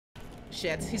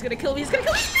Shit, he's gonna kill me. He's gonna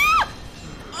kill me. Ah!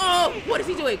 Oh, what is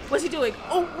he doing? What's he doing?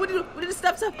 Oh, what did it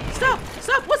stop? Stop!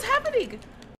 What's happening?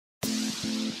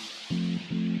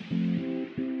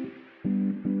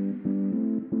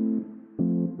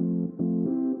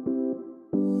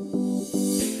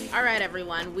 Alright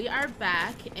everyone, we are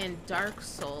back in Dark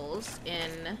Souls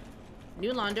in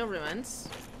New Londo Ruins.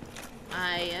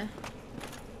 I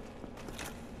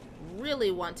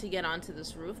really want to get onto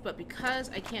this roof, but because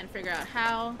I can't figure out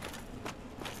how,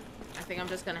 I think I'm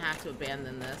just gonna have to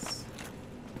abandon this.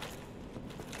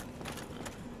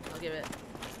 I'll give it...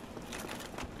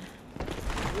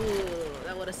 Ooh,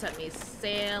 that would have set me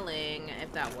sailing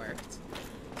if that worked.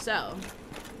 So,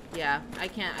 yeah, I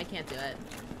can't do it.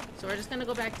 So we're just gonna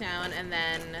go back down and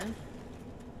then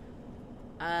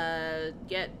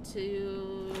get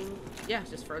to, yeah,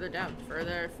 just further down,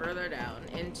 further down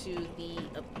into the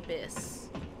abyss.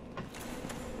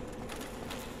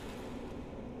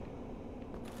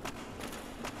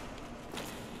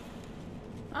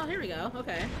 Oh, here we go.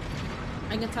 Okay,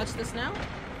 I can touch this now.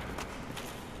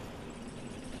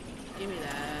 Give me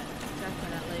that,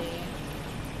 definitely.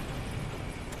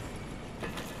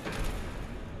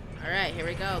 Alright, here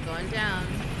we go, going down.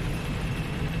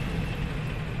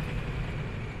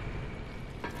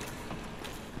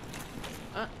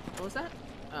 What was that?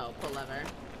 Oh, pull lever.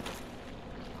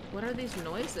 What are these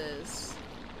noises?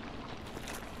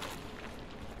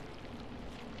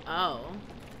 Oh.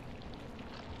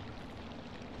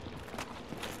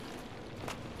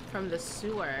 From the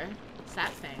sewer. What's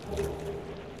that thing?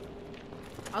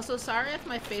 Also, sorry if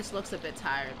my face looks a bit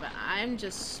tired, but I'm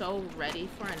just so ready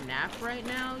for a nap right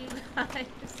now, you guys.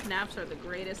 Naps are the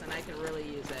greatest, and I can really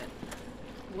use it.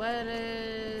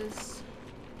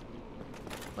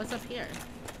 What's up here?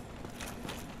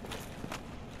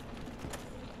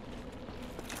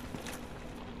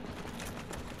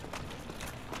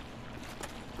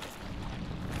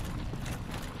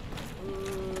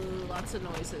 Ooh, lots of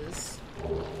noises.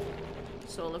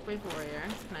 Soul of Brave Warrior.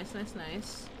 Nice, nice,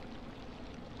 nice.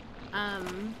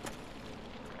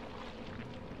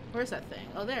 Where's that thing?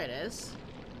 Oh, there it is.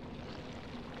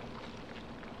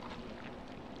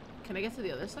 Can I get to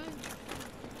the other side?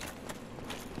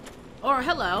 Or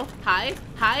hello. Hi.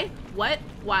 Hi. What?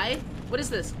 Why? What is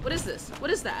this? What is this? What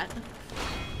is that?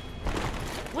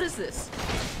 What is this?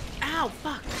 Ow,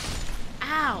 fuck.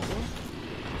 Ow.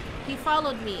 He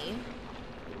followed me.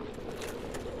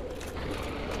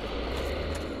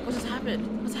 What just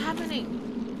happened? What's happening?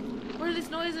 What are these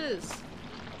noises?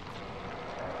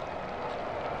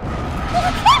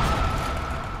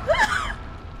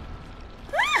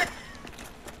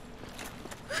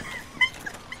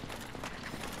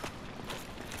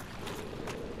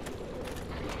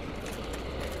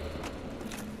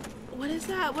 What is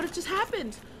that? What just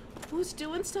happened? Who's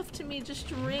doing stuff to me? Just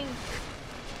drink.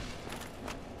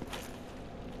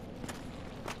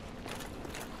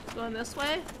 Going this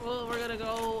way? Well, we're gonna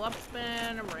go up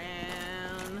and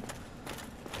around.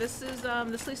 This is,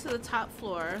 this leads to the top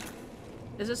floor.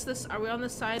 Is this, are we on the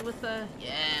side with the,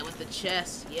 yeah, with the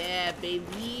chest. Yeah,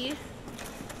 baby.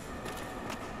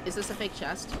 Is this a fake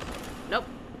chest? Nope.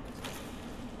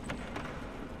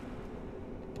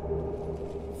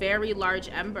 Very large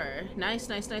ember. Nice,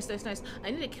 nice, nice, nice, nice.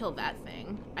 I need to kill that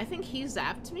thing. I think he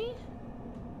zapped me.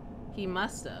 He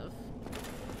must have.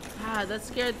 Ah, that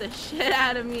scared the shit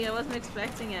out of me. I wasn't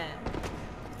expecting it.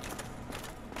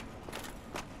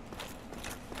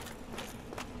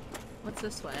 What's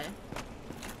this way?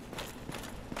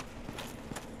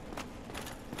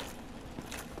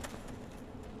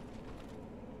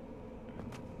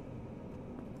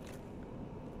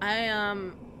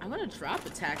 I'm gonna drop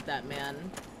attack that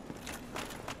man.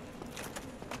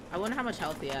 I wonder how much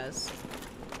health he has.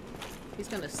 He's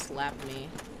gonna slap me.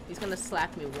 He's gonna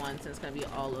slap me once and it's gonna be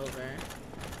all over.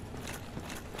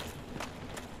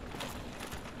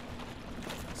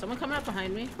 Someone coming up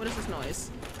behind me? What is this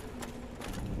noise?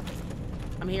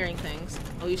 I'm hearing things.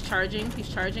 Oh, he's charging. He's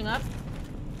charging up.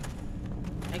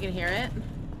 I can hear it.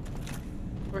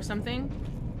 Or something.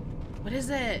 What is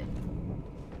it?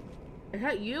 Is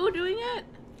that you doing it?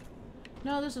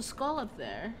 No, there's a skull up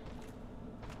there.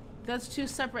 That's two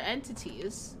separate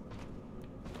entities.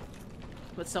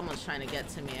 But someone's trying to get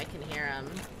to me. I can hear him.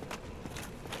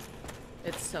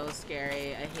 It's so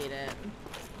scary. I hate it.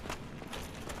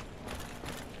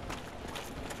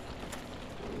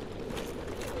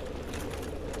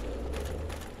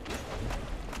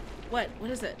 What?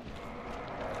 What is it?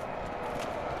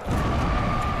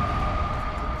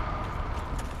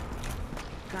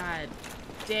 God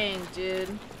dang,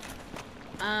 dude.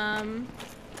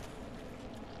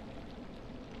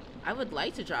 I would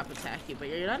like to drop attack you, but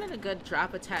you're not in a good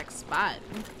drop attack spot.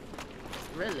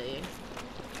 Really.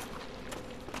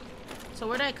 So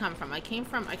where did I come from? I came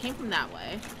from that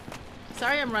way.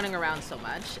 Sorry I'm running around so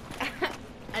much.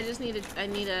 I just need I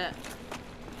need a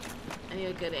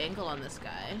good angle on this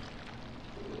guy.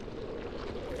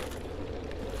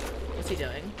 What's he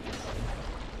doing?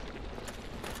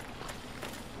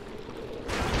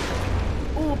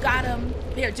 Ooh, got him.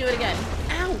 Here, do it again.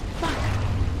 Ow, fuck.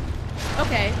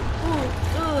 Okay.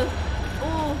 Ooh, ooh.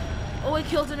 Oh, I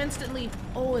killed him instantly.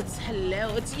 Oh, it's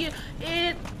hello. It's you.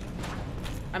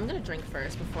 I'm gonna drink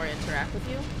first before I interact with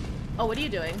you. Oh, what are you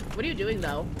doing? What are you doing,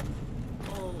 though?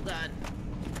 Oh, God.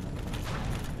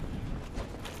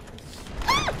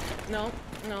 Ah! No,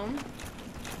 no.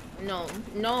 No,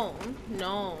 no,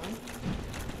 no.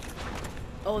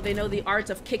 Oh, they know the art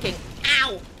of kicking.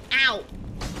 Ow! Ow!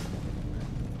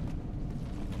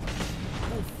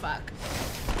 Oh, fuck.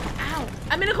 Ow!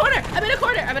 I'm in a corner! I'm in a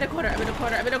corner! I'm in a corner! I'm in a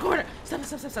corner! I'm in a corner! Stop,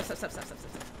 stop, stop, stop, stop, stop, stop, stop,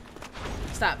 stop.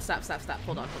 Stop, stop, stop, stop.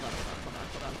 Hold on, hold on,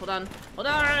 hold on, hold on, hold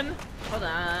on, hold on, hold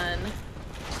on.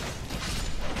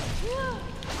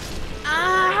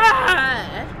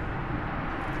 Ah!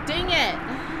 Dang it!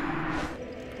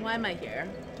 Why am I here?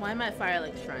 Why am I at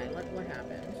Firelink Shrine? What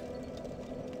happened?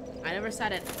 I never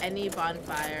sat at any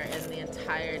bonfire in the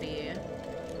entirety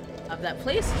of that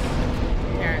place,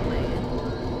 apparently.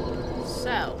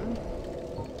 So,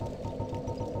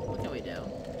 what can we do?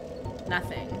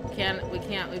 Nothing. We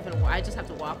can't even. I just have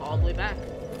to walk all the way back.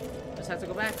 Just have to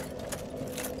go back.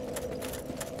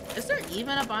 Is there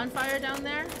even a bonfire down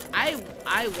there? I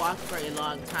walked for a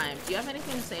long time. Do you have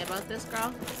anything to say about this,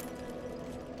 girl?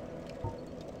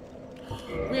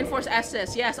 Reinforced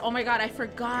Estus. Yes. Oh my god, I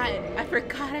forgot. I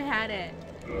forgot I had it.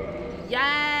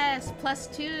 Yes.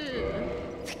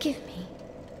 +2. Forgive me.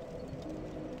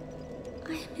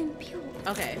 I am impure.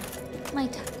 Okay. My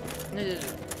turn. No, no, no.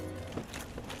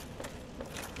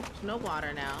 There's no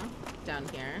water now down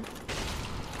here.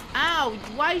 Ow!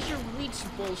 Why is your reach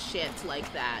bullshit like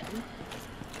that?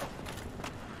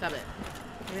 Stop it.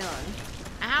 Leave me alone.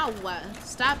 Ow!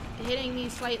 Stop hitting me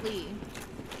slightly.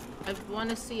 I want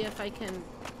to see if I can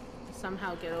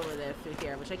somehow get over there through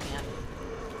here, which I can't.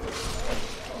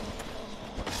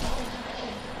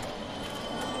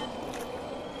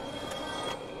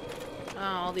 Oh,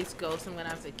 all these ghosts I'm gonna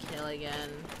have to kill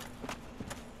again.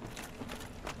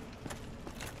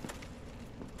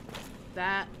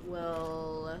 That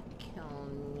will kill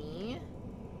me.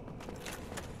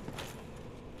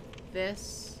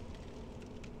 This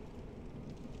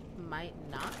might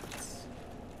not.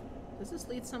 Does this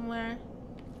lead somewhere?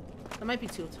 That might be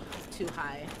too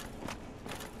high.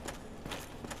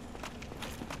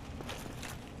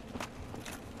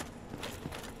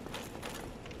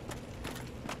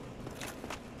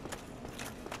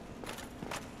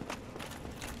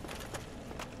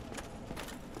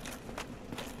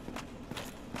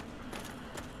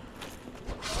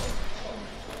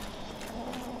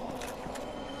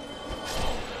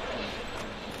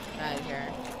 Out of here.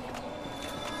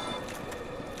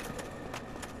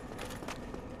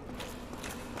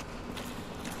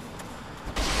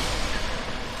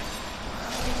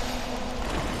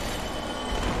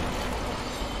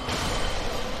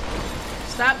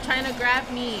 Stop trying to grab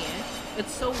me.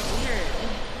 It's so weird.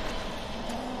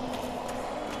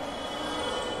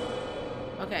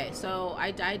 Okay, so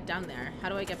I died down there. How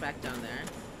do I get back down there?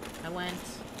 I went...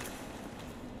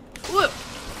 Whoop!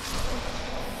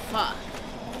 Fuck.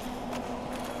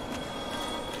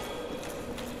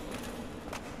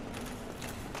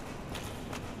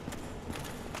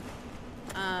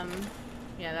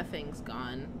 Yeah, that thing's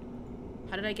gone.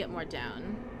 How did I get more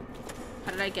down?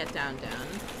 How did I get down?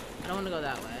 I don't want to go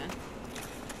that way.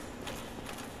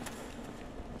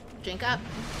 Drink up.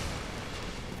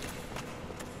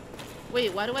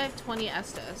 Wait, why do I have 20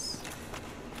 Estus?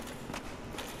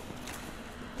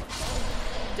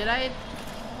 Did I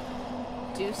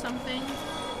do something?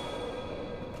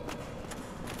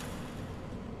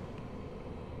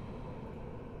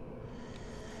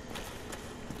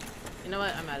 You know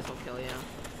what? I might as well kill you,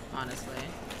 honestly.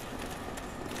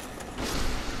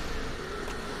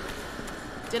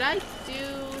 Did I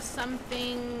do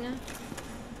something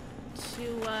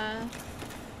to, I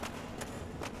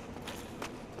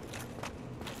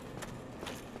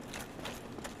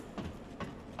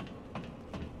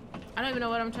don't even know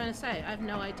what I'm trying to say. I have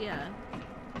no idea.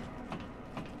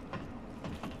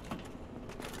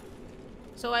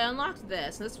 So I unlocked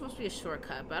this, and this is supposed to be a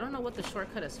shortcut, but I don't know what the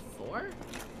shortcut is for.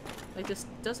 Like, this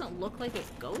doesn't look like it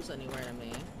goes anywhere to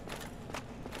me.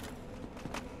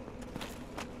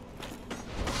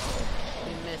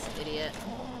 You missed, idiot.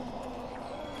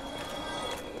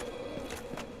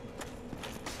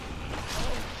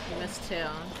 this too.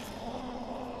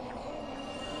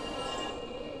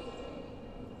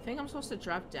 I think I'm supposed to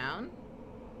drop down?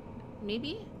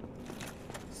 Maybe?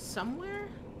 Somewhere?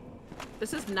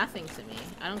 This is nothing to me.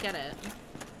 I don't get it.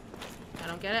 I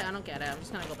don't get it. I don't get it. I'm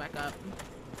just gonna go back up.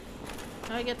 How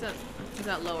do I get to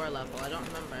that lower level? I don't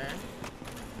remember.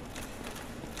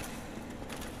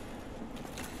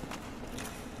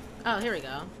 Oh, here we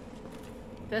go.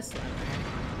 This lever.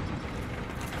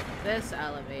 This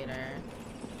elevator.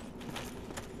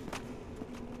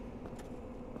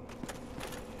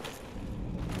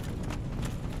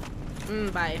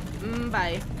 Bye.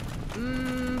 Bye.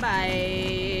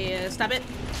 Bye. Stop it.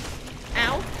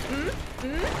 Ow.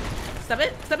 Stop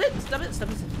it. Stop it. Stop it. Stop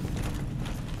it.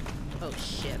 Oh,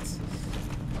 shit.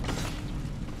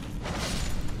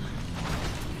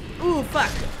 Ooh,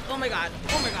 fuck. Oh my god.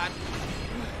 Oh my god.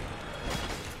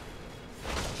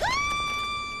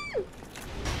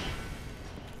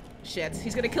 Shit.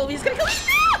 He's gonna kill me. He's gonna kill me.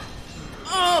 Ah!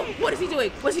 Oh, what is he doing?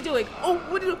 What's he doing? Oh,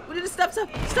 what did it stop? Stop.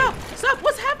 Stop. Stop.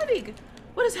 What's happening?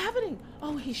 What is happening?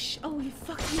 Oh, he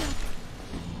fucked me up.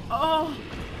 Oh,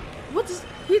 what does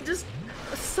he just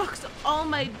sucks all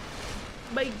my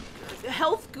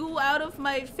health goo out of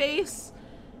my face.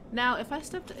 Now, if I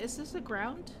stepped, is this a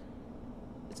ground?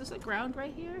 Is this a ground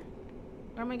right here?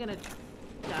 Or am I gonna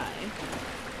die?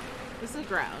 This is a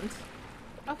ground.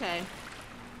 Okay.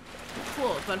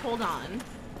 Cool, but hold on.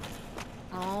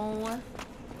 Oh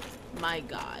my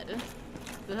god.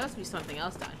 There has to be something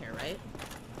else down here, right?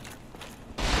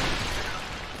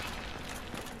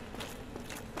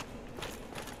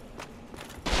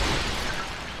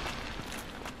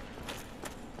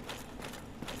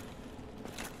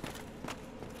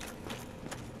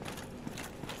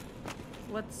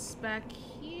 What's back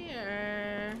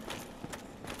here?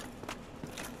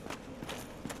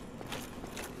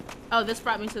 Oh, this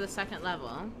brought me to the second level,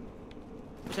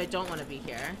 which I don't want to be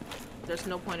here. There's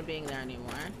no point of being there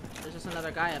anymore. There's just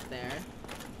another guy up there.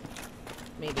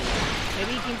 Maybe.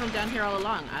 Maybe he came from down here all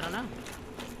along. I don't know.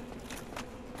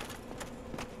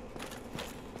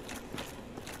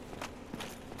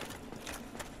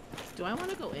 Do I want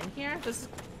to go in here? This is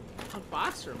a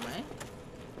boss room, right?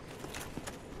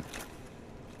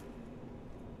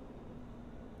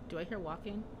 Do I hear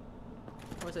walking?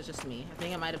 Or is it just me? I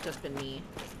think it might have just been me.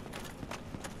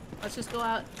 Let's just go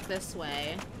out this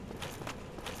way.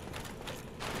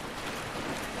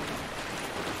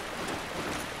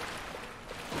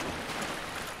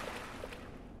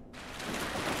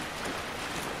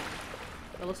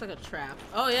 It looks like a trap.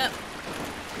 Oh, yep.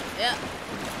 Yep.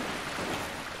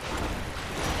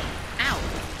 Ow.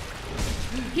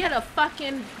 He had a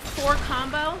fucking 4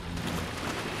 combo?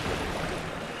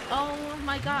 Oh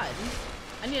my god.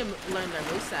 I need to learn their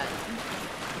moveset.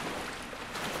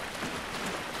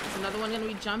 Is another one gonna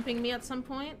be jumping me at some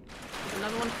point? Is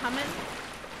another one coming?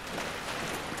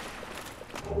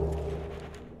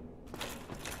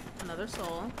 Another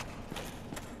soul.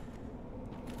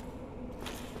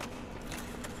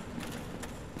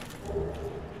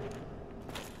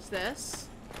 It's this.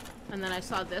 And then I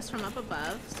saw this from up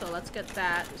above, so let's get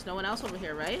that. There's no one else over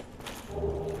here, right?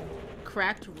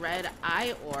 Cracked red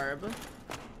eye orb.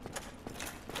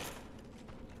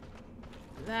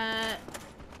 That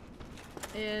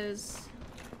is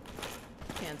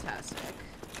fantastic.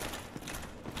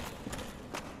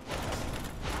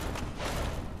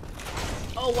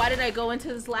 Oh, why did I go into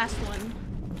this last one?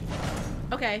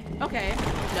 Okay, okay.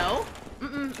 No?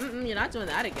 You're not doing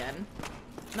that again.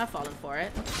 I'm not falling for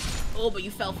it. Oh, but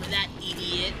you fell for that,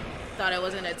 idiot. Thought I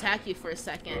was gonna attack you for a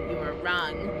second. You were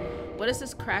wrong. What is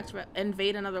this cracked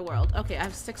invade another world? Okay, I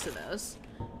have 6 of those.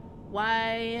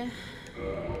 Why?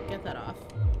 Get that off.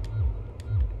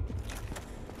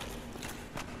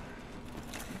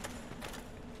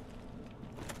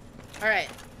 Alright,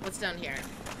 what's down here?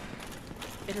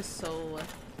 It is so...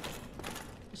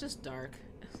 It's just dark.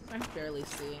 I can barely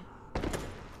see.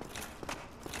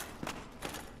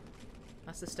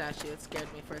 That's the statue. It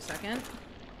scared me for a second.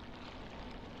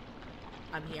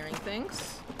 I'm hearing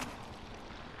things.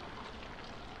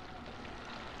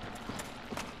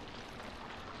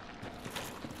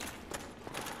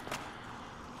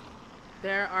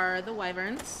 There are the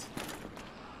wyverns.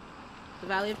 The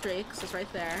Valley of Drakes is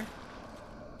right there.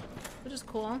 Which is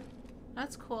cool.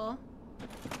 That's cool.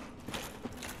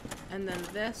 And then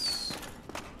this.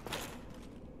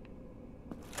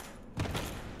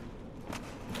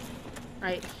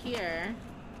 Right here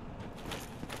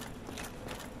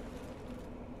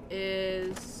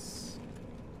is...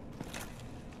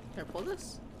 Can I pull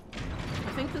this?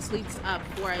 I think this leads up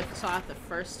where I saw it the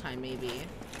first time, maybe.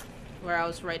 Where I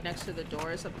was right next to the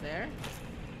doors up there.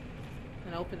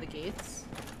 And open the gates.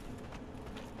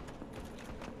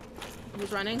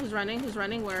 Who's running? Who's running? Who's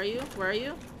running? Where are you? Where are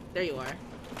you? There you are.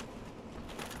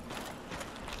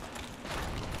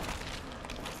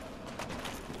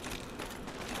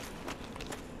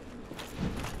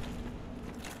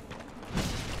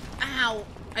 Ow!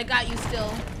 I got you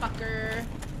still, fucker.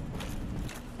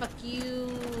 Fuck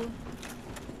you.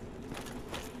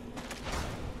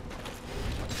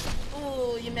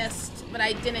 Oh, you missed, but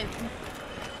I didn't.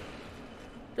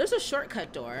 There's a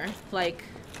shortcut door. Like,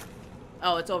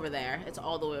 oh, it's over there. It's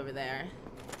all the way over there.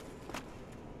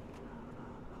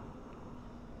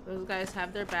 Those guys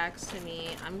have their backs to me.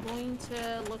 I'm going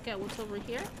to look at what's over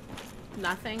here.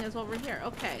 Nothing is over here.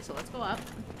 Okay, so let's go up.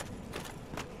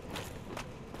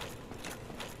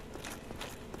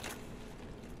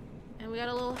 And we got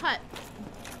a little hut.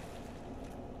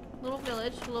 Little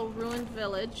village, a little ruined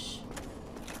village.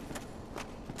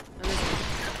 And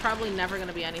there's probably never going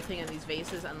to be anything in these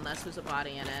vases unless there's a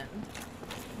body in it.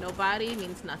 No body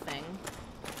means nothing.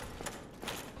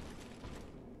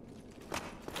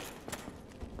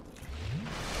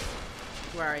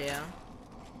 Where are you?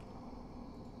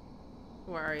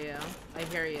 Where are you? I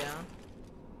hear you.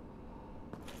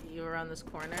 You around this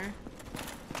corner?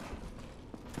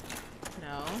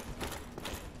 No.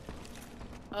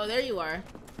 Oh, there you are.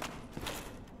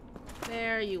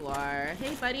 There you are.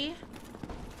 Hey, buddy.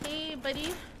 Hey, buddy.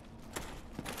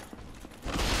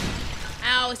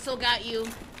 Ow, I still got you.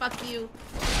 Fuck you.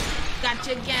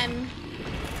 Gotcha again.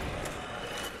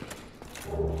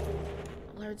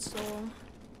 Lord soul.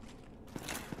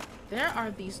 There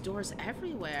are these doors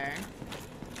everywhere.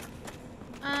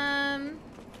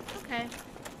 Okay.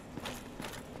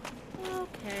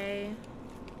 Okay.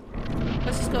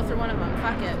 Let's just go through one of them.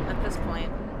 Fuck it, at this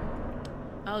point.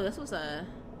 Oh, this was a...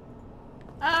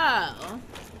 Oh.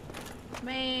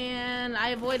 Man, I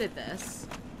avoided this.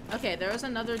 Okay, there was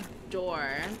another door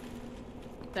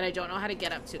that I don't know how to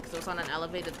get up to because it was on an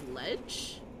elevated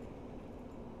ledge.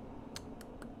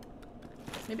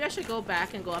 Maybe I should go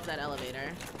back and go up that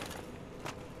elevator.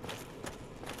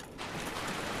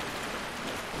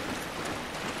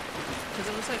 Because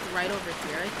it was like right over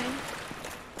here, I think.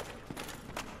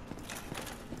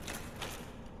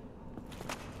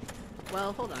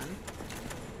 Well, hold on.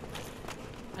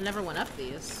 I never went up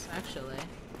these, actually.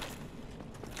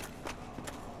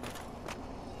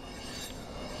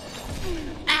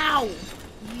 Ow!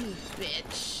 You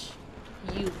bitch.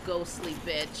 You ghostly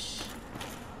bitch.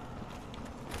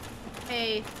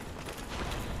 Hey.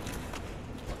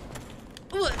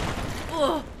 Ugh.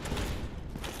 Ugh.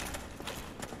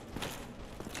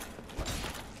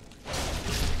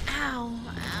 Ow.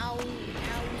 Ow.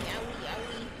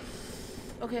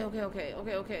 Owie, owie,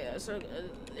 owie. Okay. So,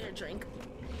 here, drink.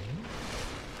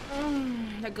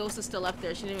 That ghost is still up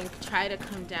there. She didn't even try to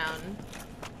come down.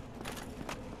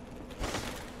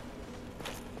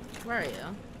 Where are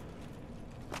you?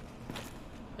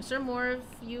 Is there more of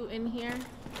you in here?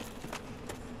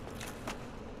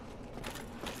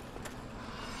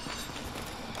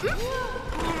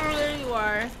 Oh, there you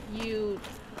are. You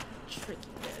tricky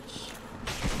bitch.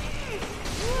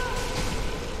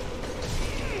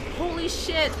 Holy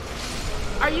shit!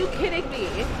 Are you kidding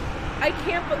me? I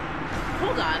can't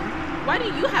hold on. Why do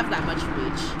you have that much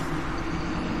reach?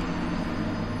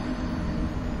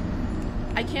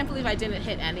 I can't believe I didn't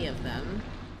hit any of them.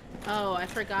 Oh, I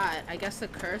forgot. I guess the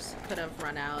curse could have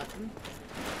run out.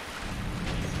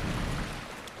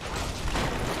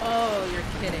 Oh, you're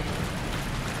kidding.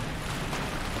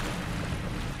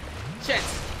 Shit.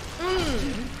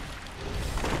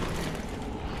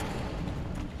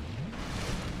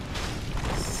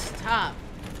 Stop.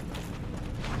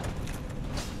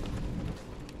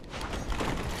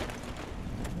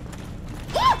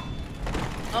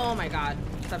 Oh my god.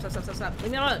 Stop.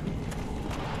 Leave me alone.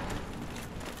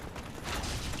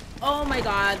 Oh my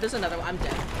god. There's another one.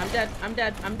 I'm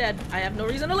dead. I have no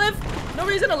reason to live. No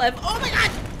reason to live. Oh my god.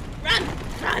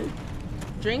 Run.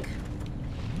 Drink.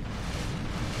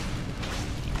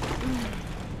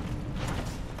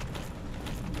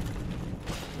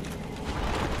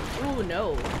 Ooh,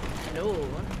 no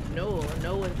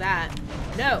with that.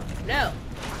 No.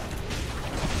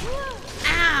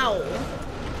 Ow.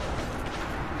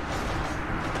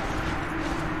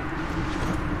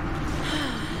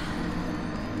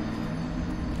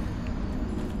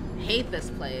 Hate this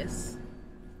place.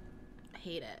 I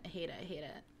hate it.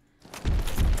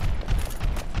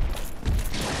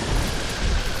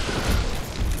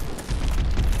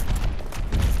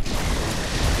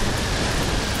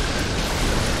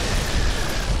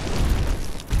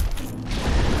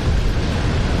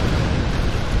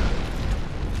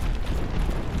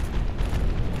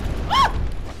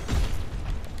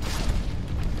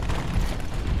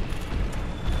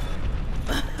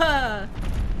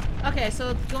 Okay,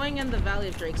 so going in the Valley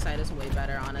of Drake side is way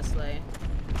better, honestly.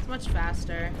 It's much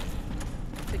faster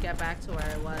to get back to where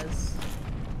I was.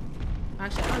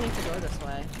 Actually, I don't need to go this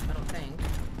way, I don't think.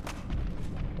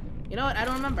 You know what? I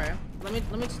don't remember. Let me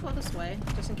just go this way,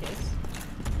 just in case.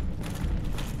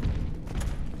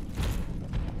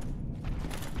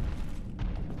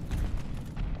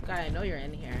 God, I know you're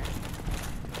in here.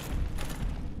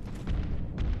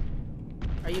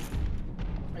 Are you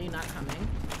not coming?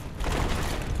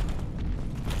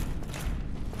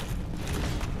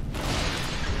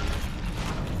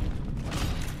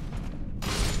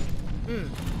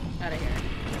 Out of here.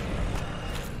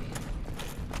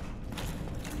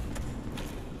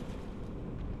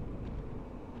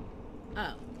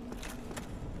 Oh.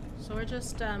 So we're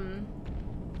just, going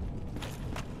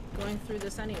through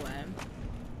this anyway.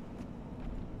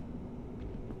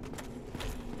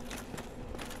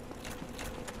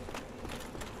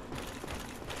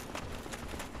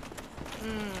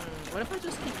 What if I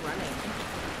just keep running?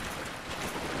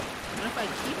 What if I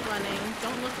keep running,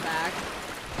 don't look back?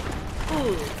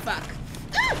 Ooh, fuck.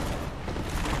 Ah!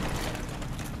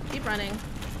 Keep running.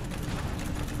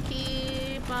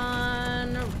 Keep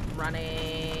on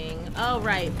running. Oh,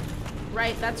 right.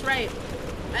 Right, that's right.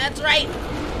 That's right!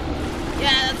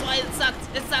 Yeah, that's why it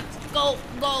sucked. It sucked. Go,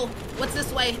 go. What's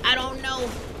this way? I don't know.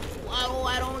 Oh,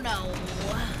 I don't know.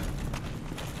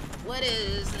 What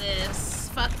is this?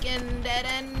 Fucking dead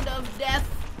end of death?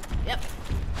 Yep.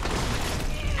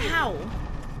 Ow.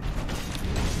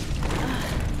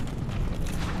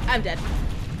 I'm dead. Ow,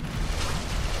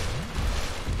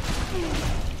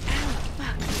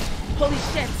 fuck. Holy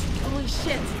shit. Holy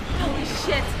shit. Holy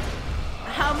shit.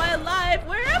 How am I alive?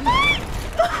 Where am I?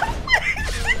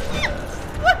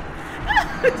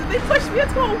 Did they push me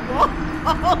into a wall?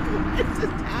 What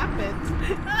just happened?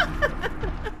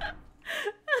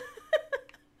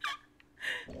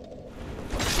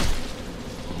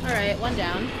 Alright, one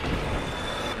down.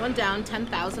 One down,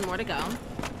 10,000 more to go.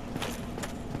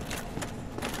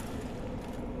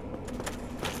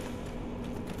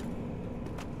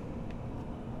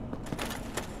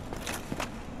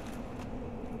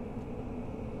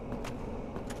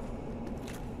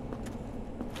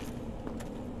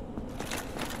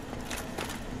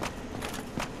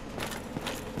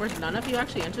 Were none of you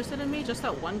actually interested in me? Just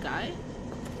that one guy?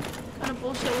 What kind of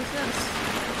bullshit was this?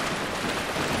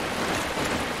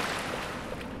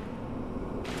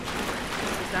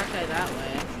 That guy that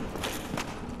way.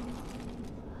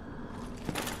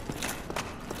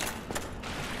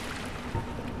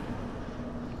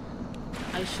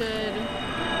 I should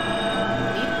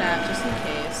eat that just in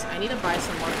case. I need to buy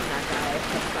some more from that guy.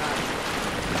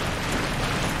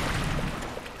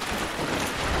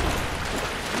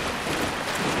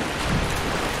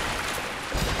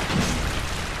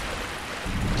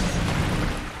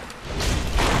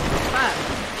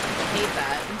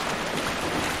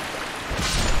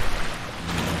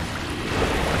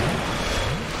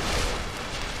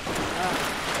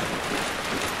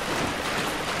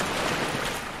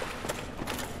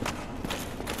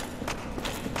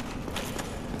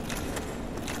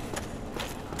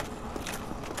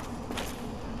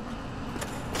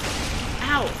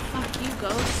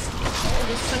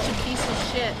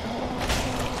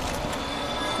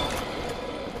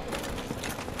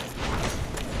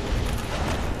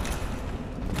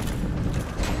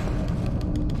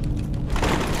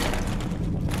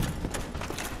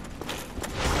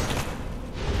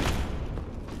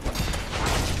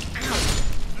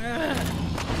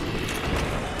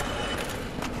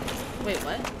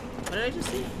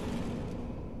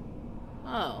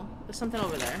 Something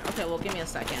over there. Okay, well, give me a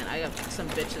second. I got some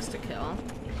bitches to kill.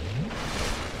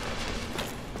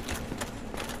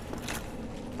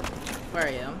 Where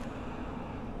are you?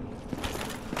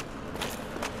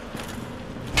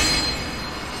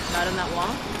 Not in that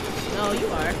wall? No, you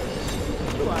are.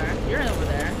 You are. You're over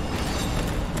there.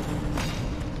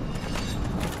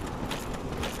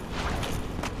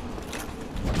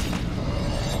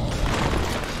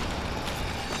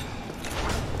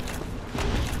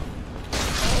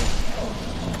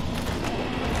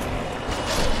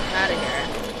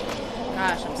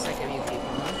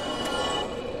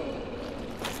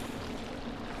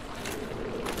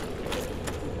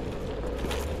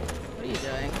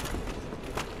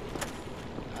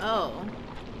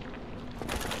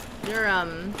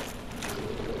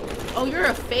 Oh, you're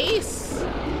a face?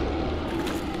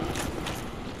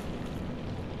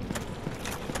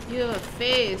 You have a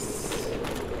face.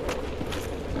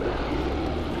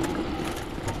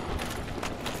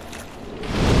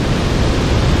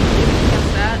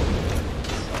 What's that?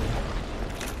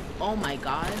 Oh my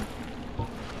god.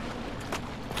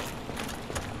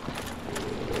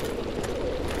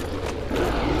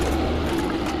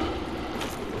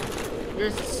 Your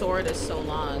sword is so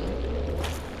long.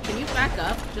 Can you back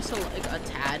up just like a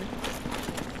tad? Ew.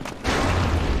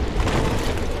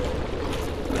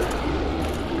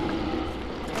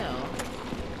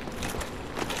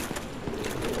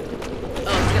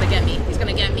 Oh, he's gonna get me. He's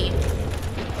gonna get me.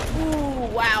 Ooh,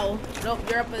 wow. Nope,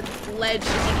 you're up a ledge,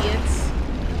 idiots.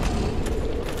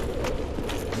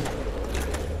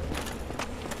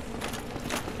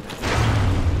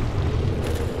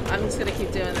 I'm just gonna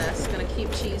keep doing this. Gonna keep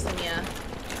cheesing ya.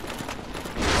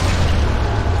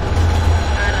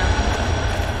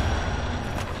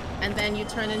 And then you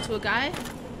turn into a guy?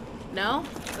 No?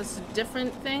 That's a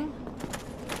different thing?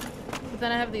 But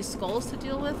then I have these skulls to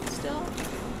deal with still?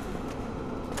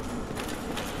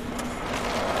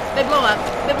 They blow up.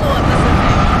 They blow up. That's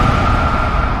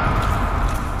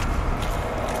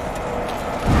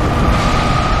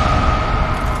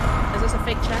okay. Is this a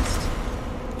fake chest?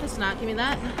 It's not. Give me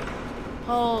that.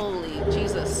 Holy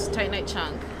Jesus. Titanite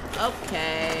chunk.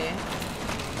 Okay.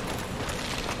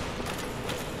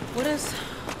 What is...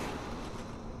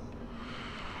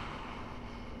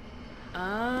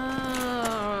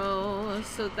 Oh,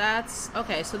 so that's...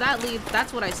 Okay, so that leads...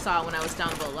 That's what I saw when I was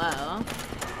down below.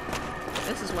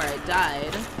 This is where I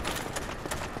died.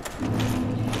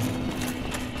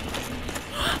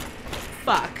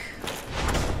 Fuck.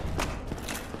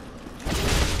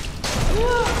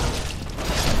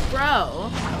 Bro.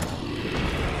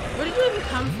 Where did you even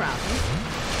come from?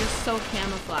 You're so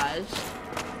camouflaged.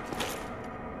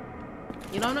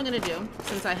 You know what I'm gonna do?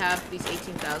 Since I have these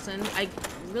 18,000, I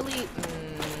really...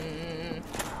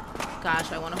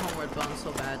 Gosh, I want a homeward bone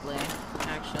so badly,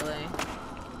 actually.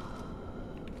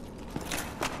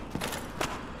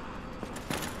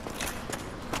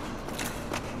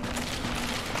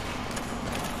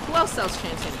 Who else sells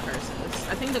transient curses?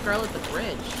 I think the girl at the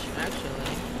bridge,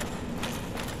 actually.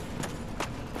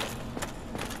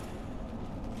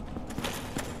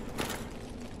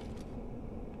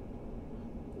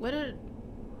 What did...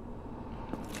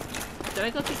 Did I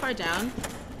go too far down?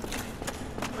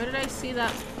 Where did I see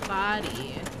that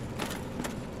body?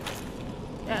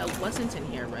 Yeah, it wasn't in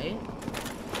here, right?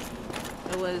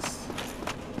 It was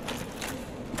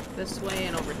this way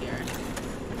and over here.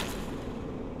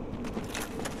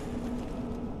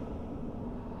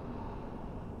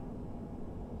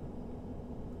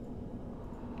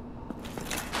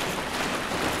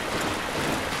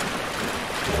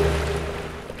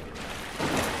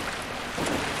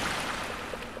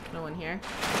 No one here.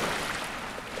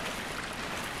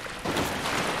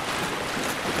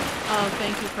 Oh,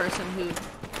 thank you, person who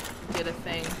did a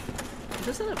thing. Is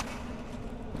this a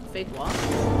fake wall?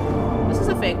 This is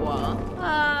a fake wall.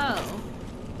 Oh.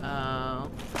 Oh.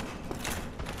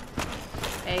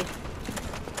 Hey.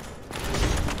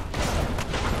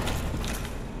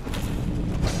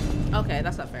 Okay,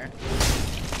 that's not fair.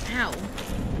 Ow.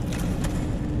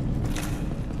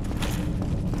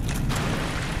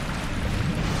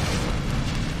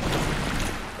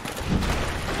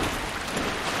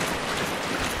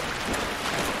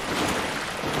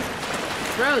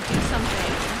 Bro, do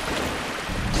something.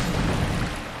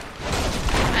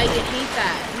 I hate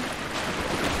that.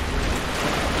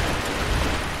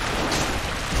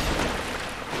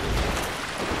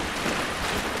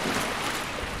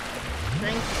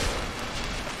 Drink.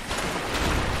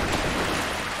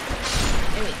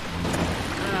 Wait.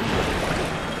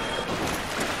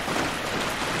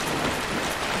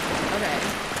 Okay.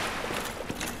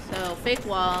 So, fake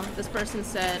wall. This person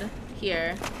said,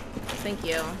 here. Thank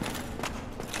you.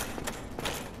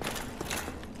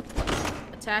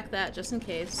 Attack that just in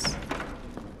case.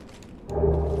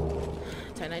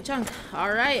 Titanite chunk.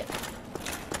 Alright.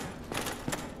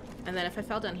 And then if I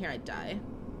fell down here, I'd die.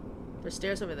 There's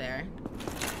stairs over there.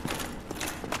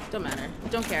 Don't matter.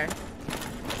 Don't care.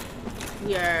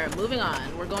 We are moving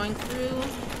on. We're going through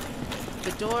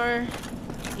the door,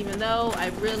 even though I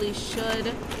really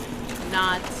should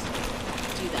not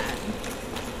do that.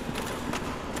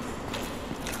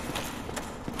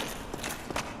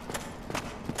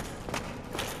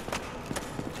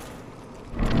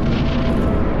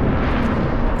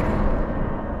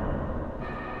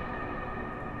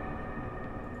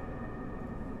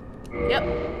 Yep.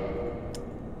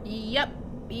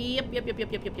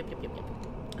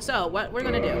 So, what we're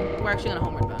gonna do, we're actually gonna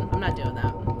homeward bone. I'm not doing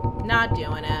that. Not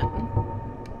doing it.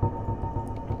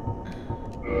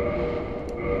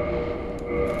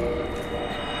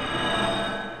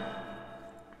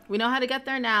 We know how to get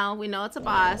there now. We know it's a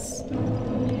boss.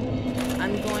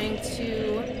 I'm going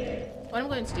to... What I'm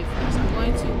going to do first, I'm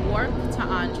going to warp to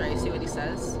Andre, see what he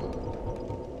says.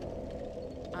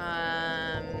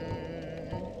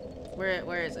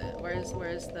 Where is it? Where's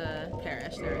the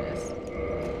parish? There it is.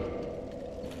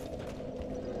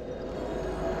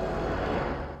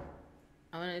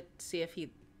 I want to see if he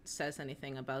says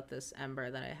anything about this ember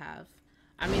that I have.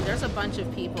 I mean, there's a bunch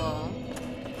of people.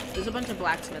 There's a bunch of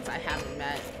blacksmiths I haven't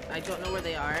met. I don't know where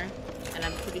they are, and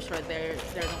I'm pretty sure they're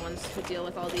the ones who deal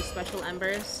with all these special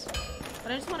embers.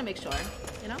 But I just want to make sure,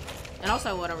 you know? And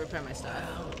also I want to repair my stuff.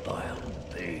 Well,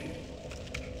 I'll be.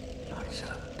 That's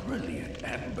a brilliant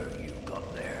ember you've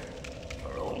got there.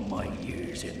 For all my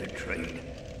years in the trade,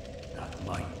 that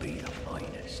might be the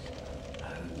finest.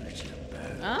 How's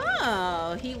about...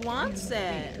 Oh, he wants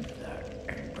it. Leave that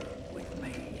ember with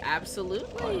me.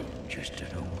 Absolutely. I'm just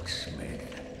an old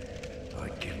smith.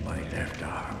 I'd give my left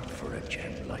arm for a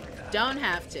gem like that. Don't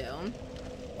have to.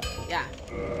 Yeah.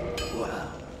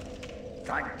 Well,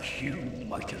 thank you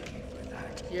mightily for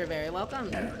that. You're very welcome.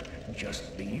 Now,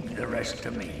 just leave the rest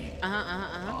to me.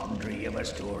 Andre of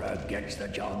Astora gets the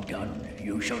job done.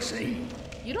 You shall see.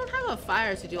 You don't have a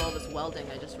fire to do all this welding,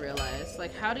 I just realized.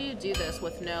 Like, how do you do this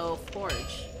with no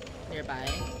forge nearby?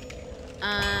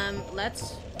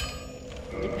 Let's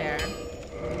repair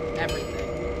everything.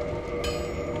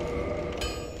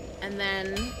 And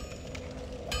then,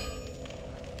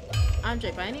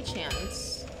 Andre, by any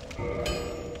chance,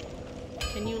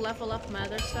 can you level up my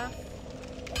other stuff?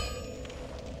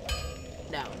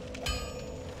 No.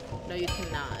 No, you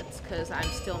cannot, because I'm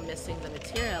still missing the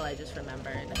material I just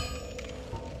remembered.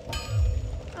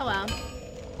 Oh well.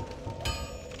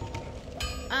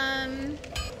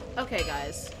 Okay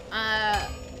guys.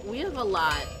 We have a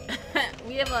lot.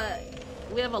 we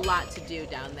have a lot to do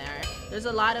down there. There's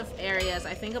a lot of areas,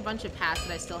 I think a bunch of paths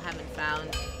that I still haven't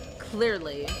found.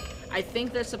 Clearly. I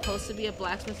think there's supposed to be a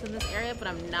blacksmith in this area, but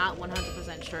I'm not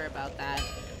 100% sure about that.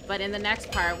 But in the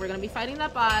next part, we're gonna be fighting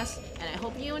that boss, and I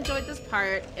hope you enjoyed this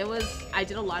part. I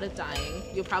did a lot of dying.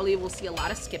 You probably will see a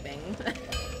lot of skipping.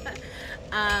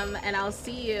 And I'll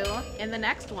see you in the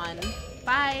next one.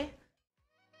 Bye!